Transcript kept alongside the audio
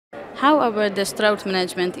How about the stroke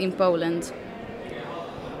management in Poland?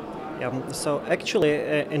 So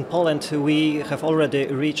actually in Poland we have already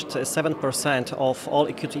reached 7% of all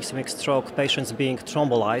acute ischemic stroke patients being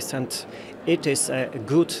thrombolized, and it is a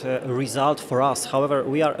good result for us. However,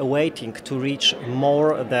 we are awaiting to reach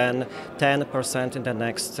more than 10% in the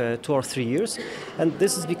next 2 or 3 years, and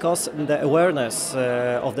this is because the awareness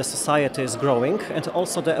of the society is growing, and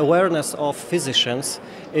also the awareness of physicians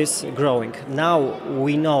is growing. Now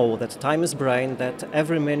we know that time is brain, that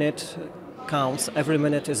every minute counts, every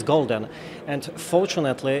minute is golden, and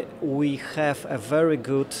fortunately we have a very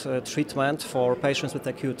good treatment for patients with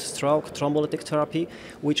acute stroke, thrombolytic therapy,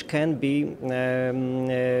 which can be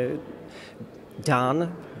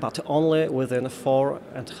done but only within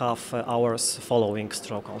 4.5 hours following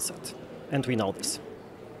stroke onset, and we know this.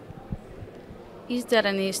 Is there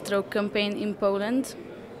any stroke campaign in Poland?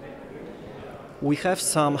 We have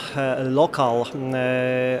some local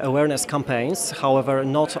awareness campaigns, however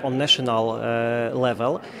not on national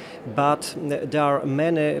level, but there are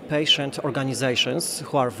many patient organizations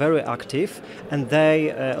who are very active, and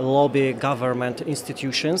they lobby government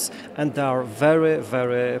institutions, and they are very,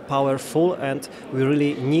 very powerful, and we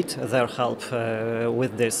really need their help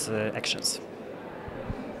with these actions.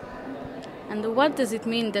 And what does it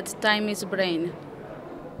mean that time is brain?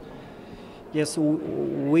 Yes,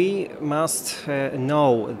 we must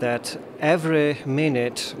know that every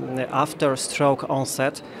minute after stroke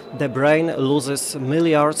onset, the brain loses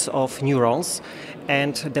milliards of neurons,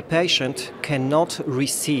 and the patient cannot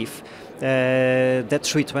receive the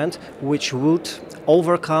treatment which would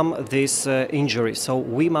overcome this injury. So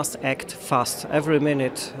we must act fast. Every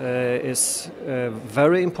minute is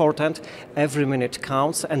very important, every minute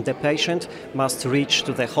counts, and the patient must reach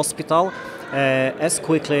to the hospital as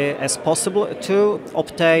quickly as possible to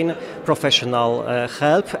obtain professional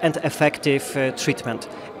help and effective treatment.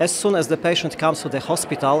 As soon as the patient comes to the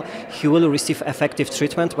hospital, he will receive effective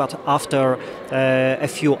treatment, but after a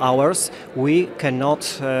few hours we cannot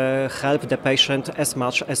help the patient as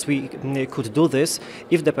much as we could do this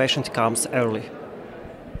if the patient comes early.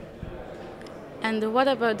 And what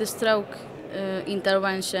about the stroke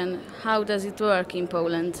intervention? How does it work in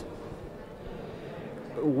Poland?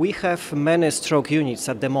 We have many stroke units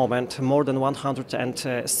at the moment, more than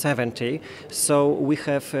 170, so we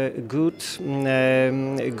have a good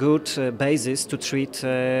basis to treat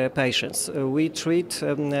patients. We treat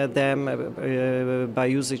them by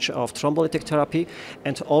usage of thrombolytic therapy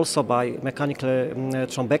and also by mechanical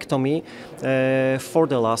thrombectomy for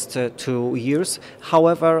the last 2 years.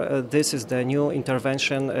 However, this is the new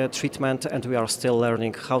intervention treatment, and we are still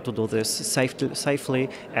learning how to do this safely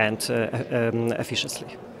and efficiently.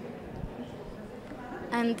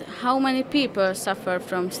 And how many people suffer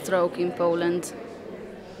from stroke in Poland?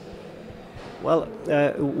 Well,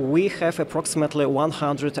 we have approximately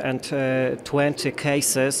 120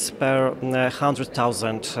 cases per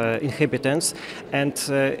 100,000 inhabitants, and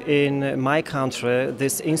in my country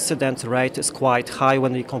this incident rate is quite high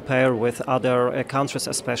when we compare with other countries,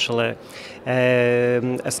 especially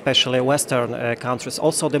Western countries.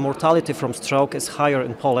 Also, the mortality from stroke is higher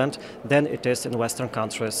in Poland than it is in Western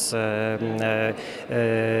countries at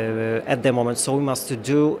the moment, so we must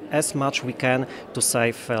do as much we can to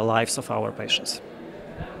save lives of our patients.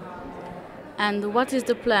 And what is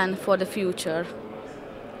the plan for the future?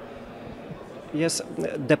 Yes,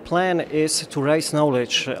 the plan is to raise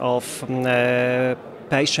knowledge of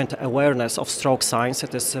patient awareness of stroke signs.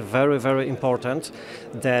 It is very, very important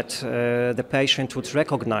that the patient would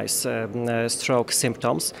recognize stroke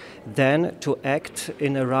symptoms, then to act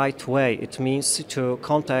in a right way. It means to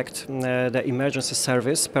contact the emergency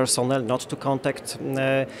service personnel, not to contact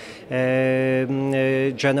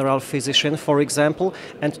general physician, for example,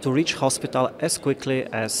 and to reach hospital as quickly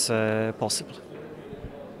as possible.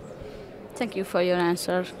 Thank you for your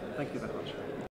answer. Thank you very much.